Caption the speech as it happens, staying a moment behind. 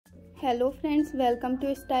Hello friends, welcome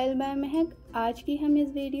to style bye महक। आज की हम इस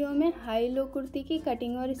वीडियो में हाई लो कुर्ती की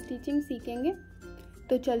कटिंग और स्टिचिंग सीखेंगे।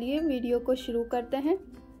 तो चलिए वीडियो को शुरू करते हैं।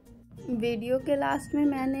 वीडियो के लास्ट में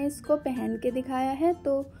मैंने इसको पहन के दिखाया है,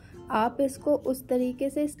 तो आप इसको उस तरीके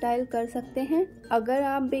से स्टाइल कर सकते हैं। अगर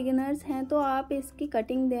आप बिगिनर्स हैं तो आप इसकी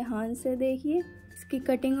कटिंग ध्यान से देखिए। इसकी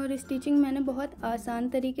कटिंग और स्टिचिंग मैंने बहुत आसान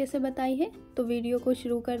तरीके से बताई है। तो वीडियो को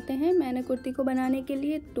शुरू करते हैं। मैंने कुर्ती को बनाने के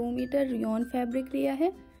लिए 2 मीटर रियॉन फैब्रिक लिया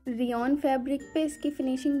है। रियॉन फैब्रिक पे इसकी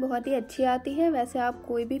फिनिशिंग बहुत ही अच्छी आती है। वैसे आप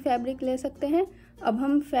कोई भी फैब्रिक ले सकते हैं। अब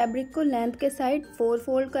हम फैब्रिक को लेंथ के साइड 4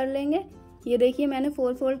 फोल्ड कर लेंगे। ये देखिए मैंने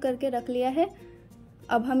 4 फोल्ड करके रख लिया है।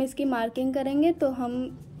 अब हम इसकी मार्किंग करेंगे, तो हम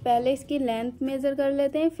पहले इसकी लेंथ मेज़र कर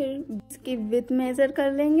लेते हैं, फिर इसकी विड्थ मेज़र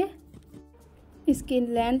कर लेंगे। इसकी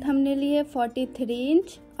लेंथ हमने ली है 43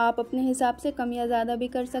 इंच। आप अपने हिसाब से कम या ज़्यादा भी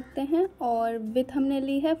कर सकते हैं। और विड्थ हमने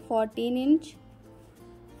ली है 14 इंच।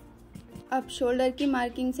 अब शोल्डर की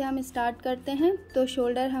मार्किंग से हम स्टार्ट करते हैं। तो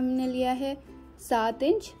शोल्डर हमने लिया है 7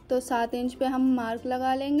 इंच, तो 7 इंच पे हम मार्क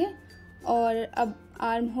लगा लेंगे। और अब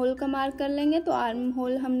आर्म होल का मार्क कर लेंगे। तो आर्म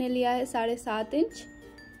होल हमने लिया है 7.5 इंच।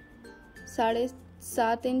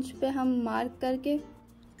 7.5 इंच पे हम मार्क करके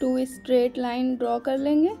 2 स्ट्रेट लाइन ड्रॉ कर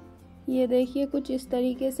लेंगे। ये देखिए कुछ इस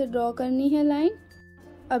तरीके से ड्रॉ करनी है लाइन।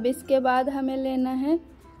 अब इसके बाद हमें लेना है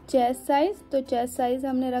चेस्ट साइज़। तो चेस्ट साइज़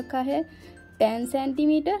हमने रखा है 10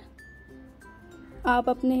 सेंटीमीटर। आप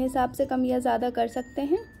अपने हिसाब से कम या ज़्यादा कर सकते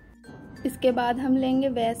हैं। इसके बाद हम लेंगे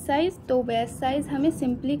वेस्ट साइज़। तो वेस्ट साइज़ हमें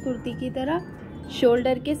सिंपली कुर्ती की तरह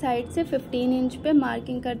शोल्डर के साइड से 15 इंच पे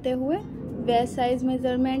मार्किंग करते हुए वेस्ट साइज़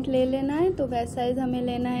मेज़रमेंट ले लेना है। तो वेस्ट साइज़ हमें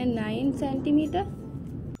लेना है 9 सेंटीमीटर।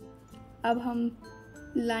 अब हम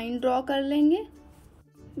लाइन ड्रॉ कर लेंगे।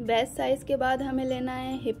 वेस्ट साइज़ के बाद हमें लेना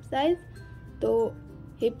है हिप साइज़। तो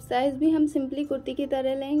हिप साइज़ भी हम सिंपली कुर्ती की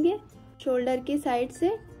तरह लेंगे। शोल्डर की साइड से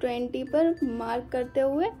 20 पर मार्क करते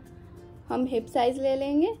हुए हम हिप साइज़ ले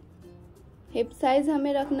लेंगे। हिप साइज़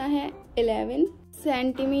हमें रखना है 11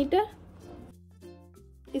 सेंटीमीटर।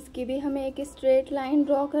 इसकी भी हमें एक स्ट्रेट लाइन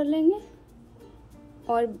ड्रॉ कर लेंगे।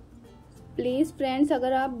 और प्लीज़ फ्रेंड्स,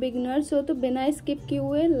 अगर आप बिगनर्स हो तो बिना स्किप किए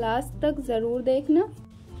हुए लास्ट तक ज़रूर देखना।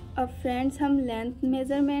 अब फ्रेंड्स हम लेंथ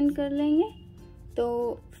मेज़रमेंट कर लेंगे।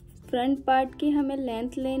 तो फ्रंट पार्ट की हमें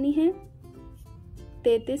लेंथ लेनी है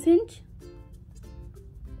 33 इंच।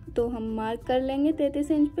 तो हम मार्क कर लेंगे 33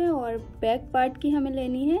 इंच पे। और बैक पार्ट की हमें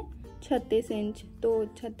लेनी है 36 इंच। तो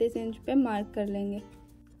 36 इंच पे मार्क कर लेंगे।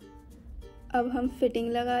 अब हम फिटिंग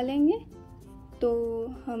लगा लेंगे। तो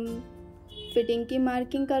हम फिटिंग की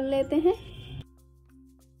मार्किंग कर लेते हैं।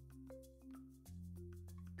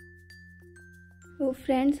 तो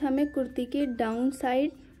फ्रेंड्स हमें कुर्ती की डाउन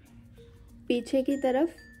साइड पीछे की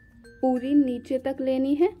तरफ पूरी नीचे तक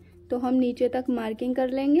लेनी है। तो हम नीचे तक मार्किंग कर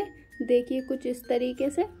लेंगे। देखिए कुछ इस तरीके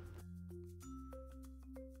से।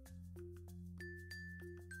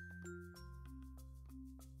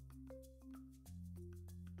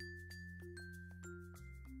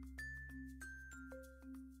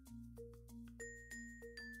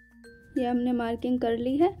 ये हमने मार्किंग कर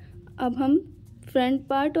ली है। अब हम फ्रंट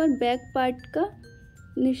पार्ट और बैक पार्ट का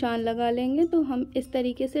निशान लगा लेंगे। तो हम इस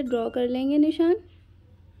तरीके से ड्रॉ कर लेंगे निशान।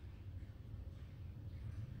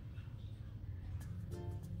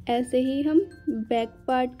 ऐसे ही हम बैक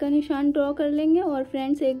पार्ट का निशान ड्रॉ कर लेंगे। और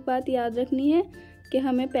फ्रेंड्स एक बात याद रखनी है कि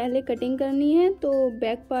हमें पहले कटिंग करनी है, तो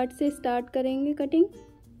बैक पार्ट से स्टार्ट करेंगे कटिंग।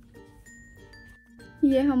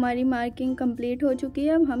 ये हमारी मार्किंग कंप्लीट हो चुकी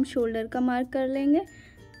है। अब हम शोल्डर का मार्क कर लेंगे।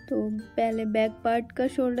 तो पहले बैक पार्ट का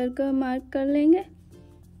शोल्डर का मार्क कर लेंगे,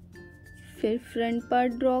 फिर फ्रंट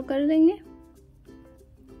पार्ट ड्रॉ कर लेंगे।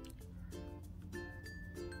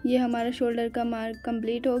 ये हमारा शोल्डर का मार्क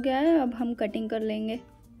कंप्लीट हो गया है। अब हम कटिंग कर लेंगे।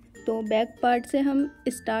 तो बैक पार्ट से हम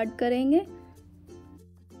स्टार्ट करेंगे।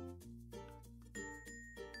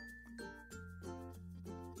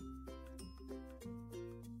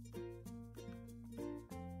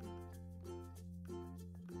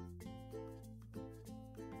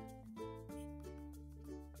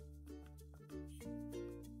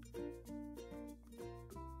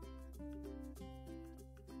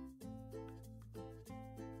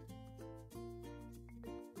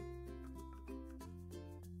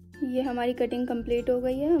 ये हमारी कटिंग कंप्लीट हो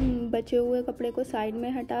गई है। हम बचे हुए कपड़े को साइड में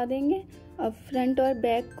हटा देंगे। अब फ्रंट और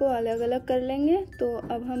बैक को अलग अलग कर लेंगे। तो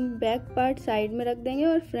अब हम बैक पार्ट साइड में रख देंगे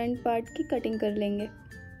और फ्रंट पार्ट की कटिंग कर लेंगे,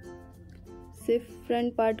 सिर्फ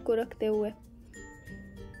फ्रंट पार्ट को रखते हुए।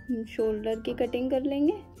 शोल्डर की कटिंग कर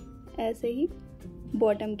लेंगे, ऐसे ही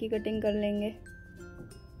बॉटम की कटिंग कर लेंगे।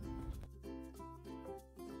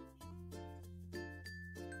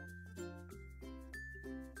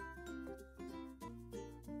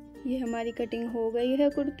 ये हमारी कटिंग हो गई है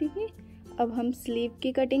कुर्ती की। अब हम स्लीव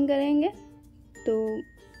की कटिंग करेंगे। तो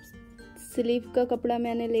स्लीव का कपड़ा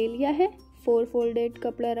मैंने ले लिया है, 4 फोल्डेड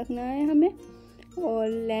कपड़ा रखना है हमें, और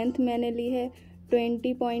लेंथ मैंने ली है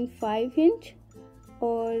 20.5 इंच।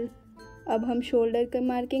 और अब हम शोल्डर की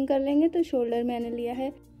मार्किंग कर लेंगे। तो शोल्डर मैंने लिया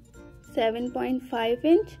है 7.5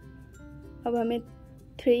 इंच। अब हमें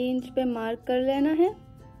 3 इंच पे मार्क कर लेना है,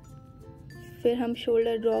 फिर हम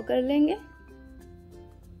शोल्डर ड्रॉ कर लेंगे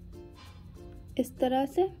इस तरह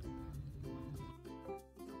से।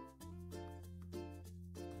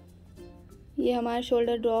 ये हमारा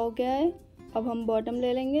शोल्डर ड्रॉ हो गया है। अब हम बॉटम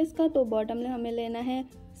ले लेंगे इसका। तो बॉटम में हमें लेना है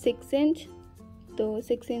 6 इंच। तो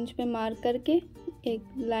 6 इंच पे मार्क करके एक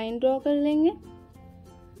लाइन ड्रॉ कर लेंगे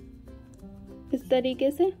इस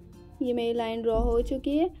तरीके से। ये मेरी लाइन ड्रॉ हो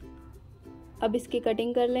चुकी है। अब इसकी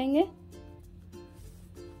कटिंग कर लेंगे।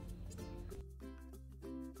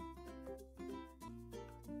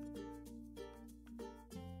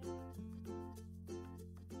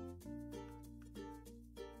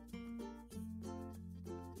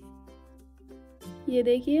 ये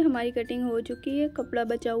देखिए हमारी कटिंग हो चुकी है। कपड़ा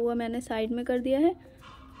बचा हुआ मैंने साइड में कर दिया है।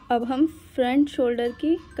 अब हम फ्रंट शोल्डर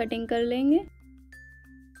की कटिंग कर लेंगे।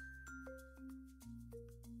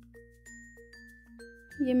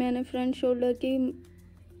 ये मैंने फ्रंट शोल्डर की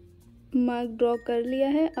मार्क ड्रॉ कर लिया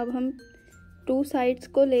है। अब हम 2 साइड्स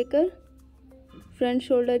को लेकर फ्रंट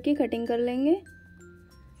शोल्डर की कटिंग कर लेंगे।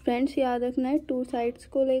 फ्रेंड्स याद रखना है 2 साइड्स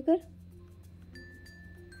को लेकर।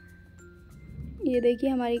 ये देखिए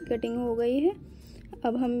हमारी कटिंग हो गई है।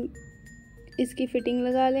 अब हम इसकी फिटिंग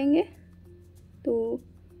लगा लेंगे। तो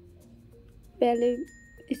पहले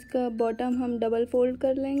इसका बॉटम हम डबल फोल्ड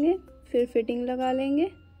कर लेंगे, फिर फिटिंग लगा लेंगे।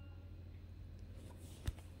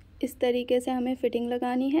 इस तरीके से हमें फिटिंग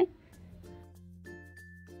लगानी है।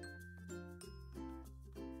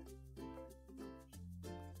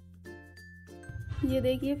 ये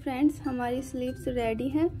देखिए फ्रेंड्स हमारी स्लीव्स रेडी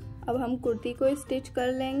हैं। अब हम कुर्ती को स्टिच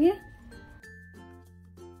कर लेंगे।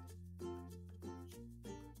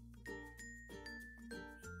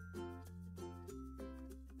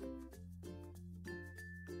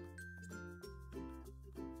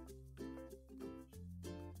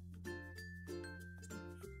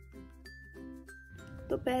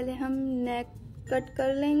 तो पहले हम नेक कट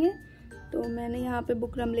कर लेंगे। तो मैंने यहाँ पे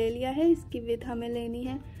बुकरम ले लिया है। इसकी विड्थ हमें लेनी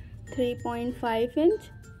है 3.5 इंच।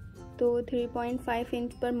 तो 3.5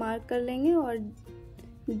 इंच पर मार्क कर लेंगे और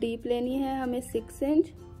डीप लेनी है हमें 6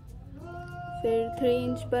 इंच। फिर 3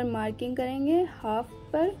 इंच पर मार्किंग करेंगे हाफ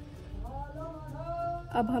पर।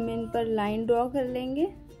 अब हम इन पर लाइन ड्रॉ कर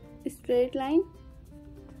लेंगे, स्ट्रेट लाइन।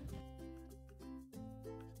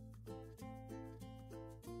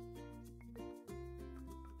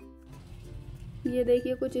 ये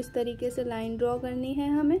देखिए कुछ इस तरीके से लाइन ड्रॉ करनी है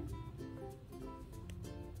हमें।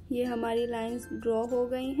 ये हमारी लाइंस ड्रॉ हो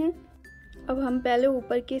गई हैं। अब हम पहले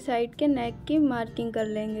ऊपर की साइड के नेक की मार्किंग कर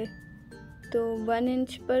लेंगे। तो 1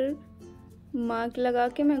 इंच पर मार्क लगा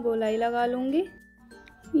के मैं गोलाई लगा लूँगी।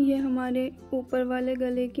 ये हमारे ऊपर वाले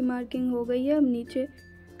गले की मार्किंग हो गई है। अब नीचे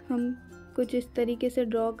हम कुछ इस तरीके से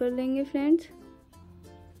ड्रॉ कर लेंगे फ्रेंड्स।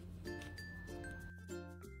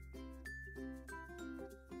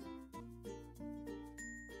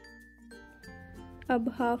 अब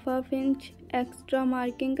हाफ इंच एक्स्ट्रा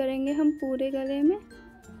मार्किंग करेंगे हम पूरे गले में।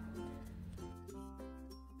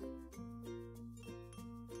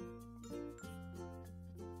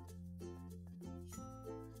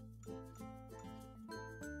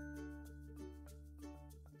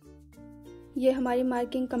 ये हमारी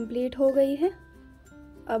मार्किंग कंप्लीट हो गई है।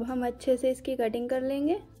 अब हम अच्छे से इसकी कटिंग कर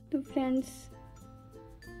लेंगे। तो फ्रेंड्स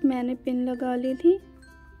मैंने पिन लगा ली थी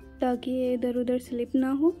ताकि ये इधर उधर स्लिप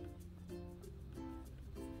ना हो।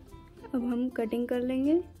 अब हम कटिंग कर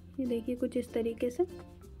लेंगे। ये देखिए कुछ इस तरीके से।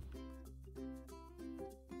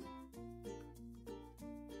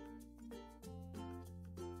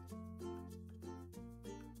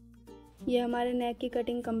 ये हमारे नेक की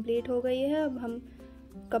कटिंग कंप्लीट हो गई है। अब हम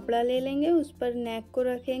कपड़ा ले लेंगे, उस पर नेक को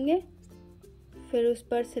रखेंगे, फिर उस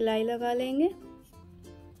पर सिलाई लगा लेंगे।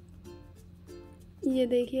 ये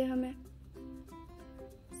देखिए हमें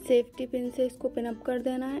सेफ्टी पिन से इसको पिन अप कर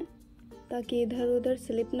देना है ताकि इधर उधर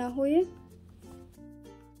स्लिप ना हो।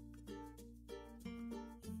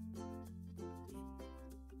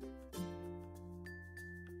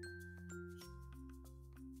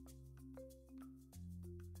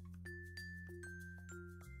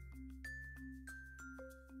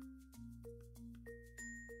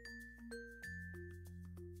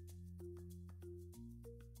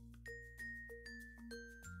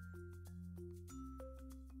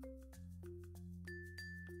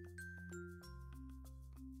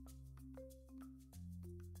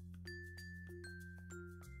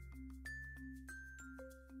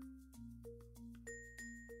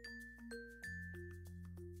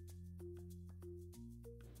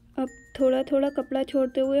 थोड़ा थोड़ा कपड़ा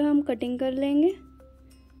छोड़ते हुए हम कटिंग कर लेंगे।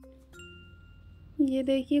 ये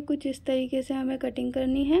देखिए कुछ इस तरीके से हमें कटिंग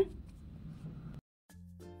करनी है।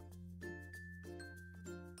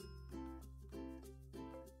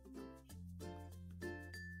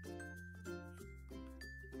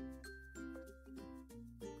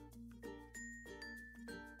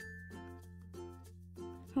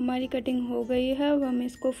 हमारी कटिंग हो गई है। अब हम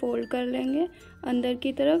इसको फोल्ड कर लेंगे। अंदर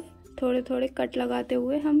की तरफ थोड़े थोड़े कट लगाते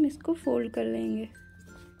हुए हम इसको फोल्ड कर लेंगे।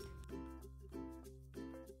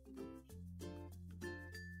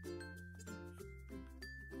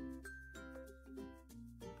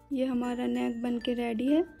 ये हमारा नेक बन के रेडी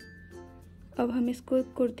है। अब हम इसको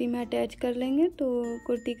कुर्ती में अटैच कर लेंगे। तो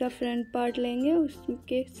कुर्ती का फ्रंट पार्ट लेंगे,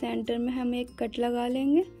 उसके सेंटर में हम एक कट लगा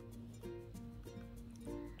लेंगे।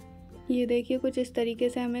 ये देखिए कुछ इस तरीके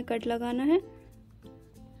से हमें कट लगाना है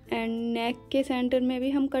एंड नेक के सेंटर में भी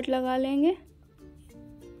हम कट लगा लेंगे।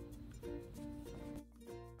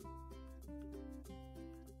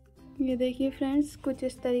 ये देखिए फ्रेंड्स कुछ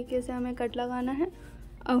इस तरीके से हमें कट लगाना है।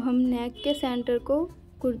 अब हम नेक के सेंटर को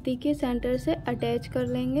कुर्ती के सेंटर से अटैच कर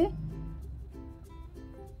लेंगे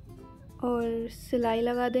और सिलाई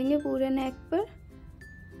लगा देंगे पूरे नेक पर।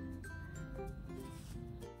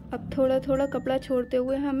 अब थोड़ा थोड़ा कपड़ा छोड़ते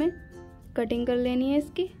हुए हमें कटिंग कर लेनी है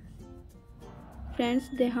इसकी। फ्रेंड्स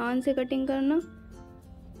ध्यान से कटिंग करना,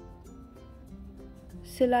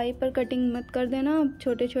 सिलाई पर कटिंग मत कर देना। अब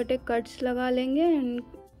छोटे छोटे कट्स लगा लेंगे एंड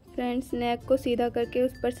फ्रेंड्स नेक को सीधा करके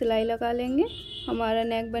उस पर सिलाई लगा लेंगे। हमारा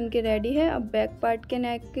नेक बन के रेडी है। अब बैक पार्ट के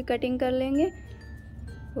नेक की कटिंग कर लेंगे।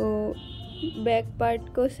 तो बैक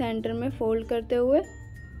पार्ट को सेंटर में फोल्ड करते हुए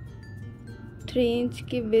 3 इंच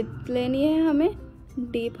की विड्थ लेनी है हमें।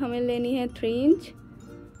 डीप हमें लेनी है 3 इंच।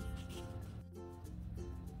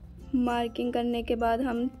 मार्किंग करने के बाद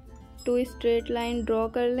हम 2 स्ट्रेट लाइन ड्रॉ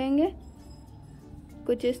कर लेंगे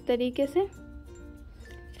कुछ इस तरीके से।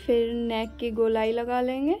 फिर नेक की गोलाई लगा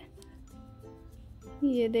लेंगे।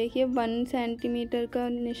 ये देखिए 1 सेंटीमीटर का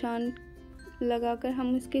निशान लगाकर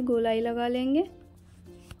हम इसकी गोलाई लगा लेंगे।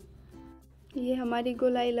 ये हमारी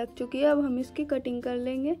गोलाई लग चुकी है। अब हम इसकी कटिंग कर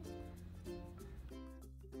लेंगे।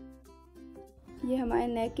 ये हमारे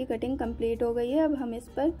नेक की कटिंग कंप्लीट हो गई है। अब हम इस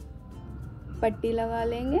पर पट्टी लगा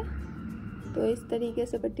लेंगे। तो इस तरीके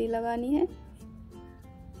से पट्टी लगानी है।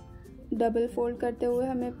 डबल फोल्ड करते हुए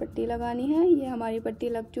हमें पट्टी लगानी है। ये हमारी पट्टी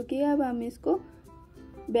लग चुकी है। अब हम इसको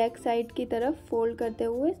बैक साइड की तरफ फोल्ड करते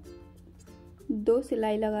हुए 2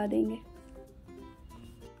 सिलाई लगा देंगे।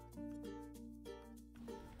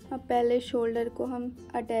 अब पहले शोल्डर को हम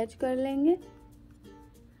अटैच कर लेंगे।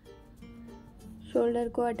 शोल्डर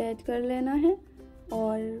को अटैच कर लेना है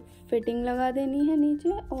और फिटिंग लगा देनी है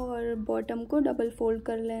नीचे और बॉटम को डबल फोल्ड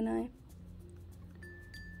कर लेना है।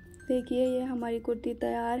 देखिए ये हमारी कुर्ती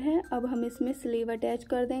तैयार है। अब हम इसमें स्लीव अटैच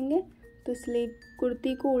कर देंगे। तो स्लीव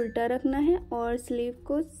कुर्ती को उल्टा रखना है और स्लीव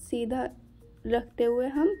को सीधा रखते हुए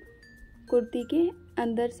हम कुर्ती के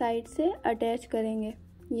अंदर साइड से अटैच करेंगे।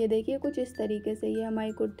 ये देखिए कुछ इस तरीके से ये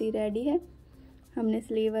हमारी कुर्ती रेडी है। हमने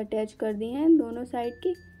स्लीव अटैच कर दी हैं दोनों साइड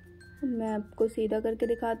की। मैं आपको सीधा करके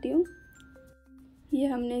दिखाती हूँ। ये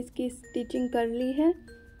हमने इसकी स्टिचिंग कर ली है।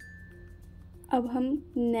 अब हम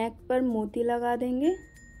नेक पर मोती लगा देंगे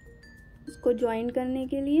इसको ज्वाइन करने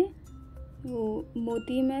के लिए। वो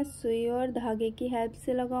मोती मैं सुई और धागे की हेल्प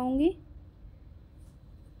से लगाऊंगी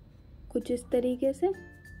कुछ इस तरीके से।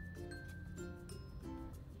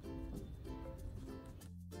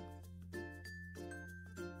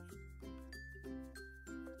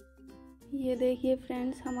 ये देखिए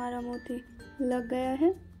फ्रेंड्स हमारा मोती लग गया है।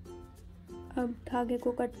 अब धागे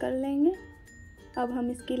को कट कर लेंगे। अब हम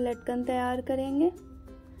इसकी लटकन तैयार करेंगे।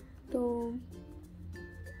 तो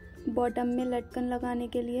बॉटम में लटकन लगाने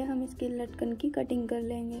के लिए हम इसकी लटकन की कटिंग कर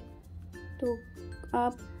लेंगे। तो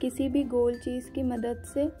आप किसी भी गोल चीज़ की मदद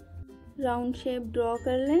से राउंड शेप ड्रॉ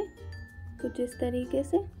कर लें कुछ इस तरीके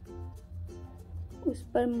से, उस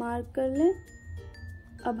पर मार्क कर लें।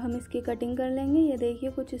 अब हम इसकी कटिंग कर लेंगे। ये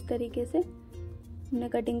देखिए कुछ इस तरीके से हमने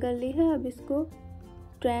कटिंग कर ली है। अब इसको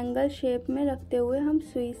ट्रायंगल शेप में रखते हुए हम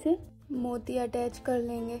सुई से मोती अटैच कर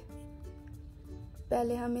लेंगे।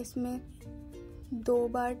 पहले हम इसमें 2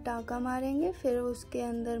 बार टाँका मारेंगे, फिर उसके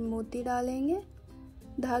अंदर मोती डालेंगे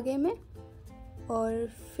धागे में और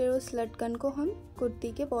फिर उस लटकन को हम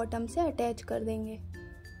कुर्ती के बॉटम से अटैच कर देंगे।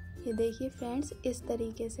 ये देखिए फ्रेंड्स इस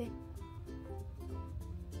तरीके से।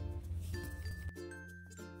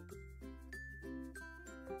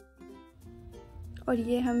 और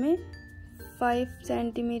ये हमें 5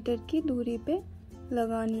 सेंटीमीटर की दूरी पे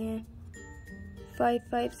लगानी है।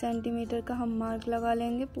 5 सेंटीमीटर का हम मार्क लगा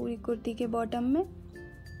लेंगे पूरी कुर्ती के बॉटम में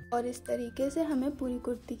और इस तरीके से हमें पूरी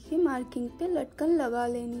कुर्ती की मार्किंग पे लटकन लगा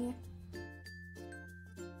लेनी है।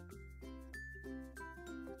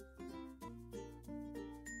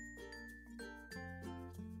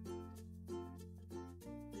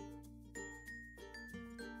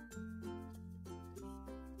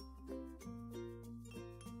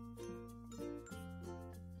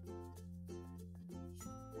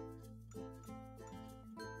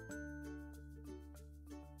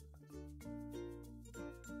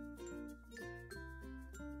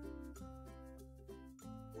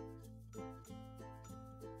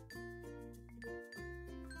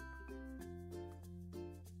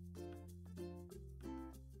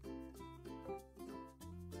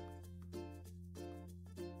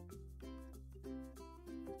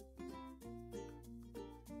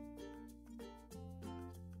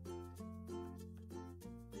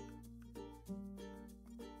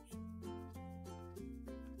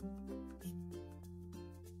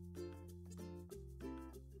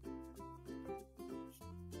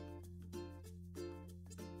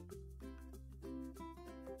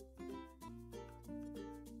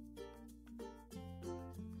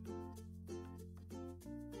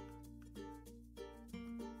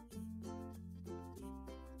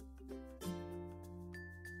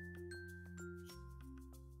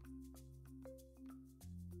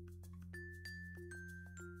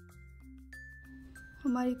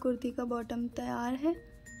 हमारी कुर्ती का बॉटम तैयार है।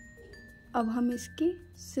 अब हम इसकी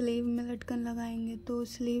स्लीव में लटकन लगाएंगे। तो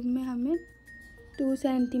स्लीव में हमें 2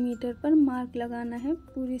 सेंटीमीटर पर मार्क लगाना है।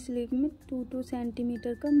 पूरी स्लीव में 2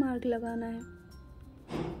 सेंटीमीटर का मार्क लगाना है।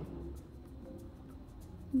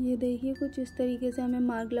 ये देखिए कुछ इस तरीके से हमें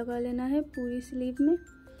मार्क लगा लेना है पूरी स्लीव में।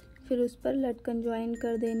 फिर उस पर लटकन ज्वाइन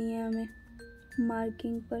कर देनी है हमें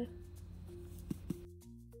मार्किंग पर।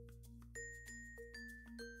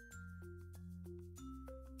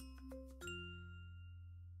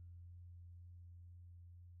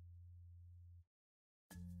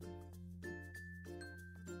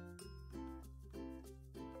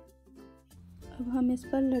 अब हम इस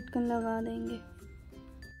पर लटकन लगा देंगे।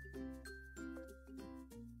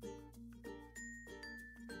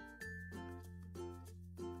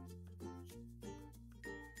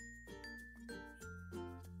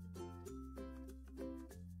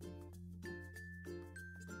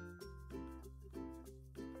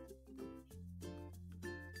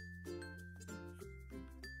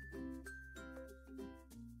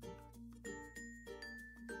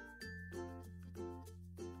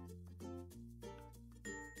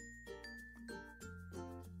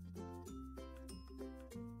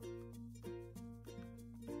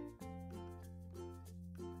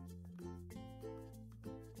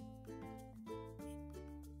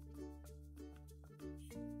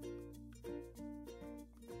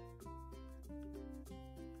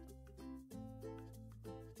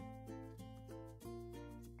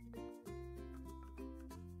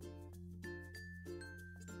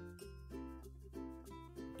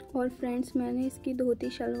 और फ्रेंड्स, मैंने इसकी धोती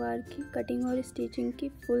शलवार की कटिंग और स्टिचिंग की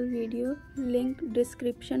full video link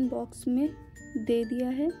description box में दे दिया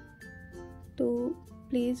है, तो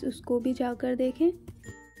प्लीज़ उसको भी जाकर देखें।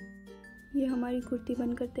 ये हमारी कुर्ती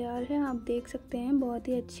बनकर तैयार है। आप देख सकते हैं बहुत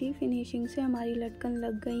ही अच्छी फिनिशिंग से हमारी लटकन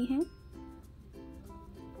लग गई हैं।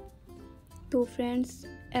 तो फ्रेंड्स,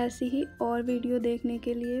 ऐसी ही और वीडियो देखने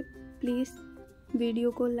के लिए प्लीज़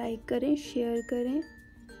वीडियो को लाइक करें, शेयर करें,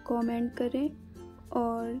 कमेंट करें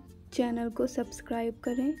और चैनल को सब्सक्राइब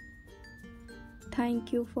करें।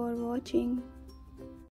 Thank you for watching.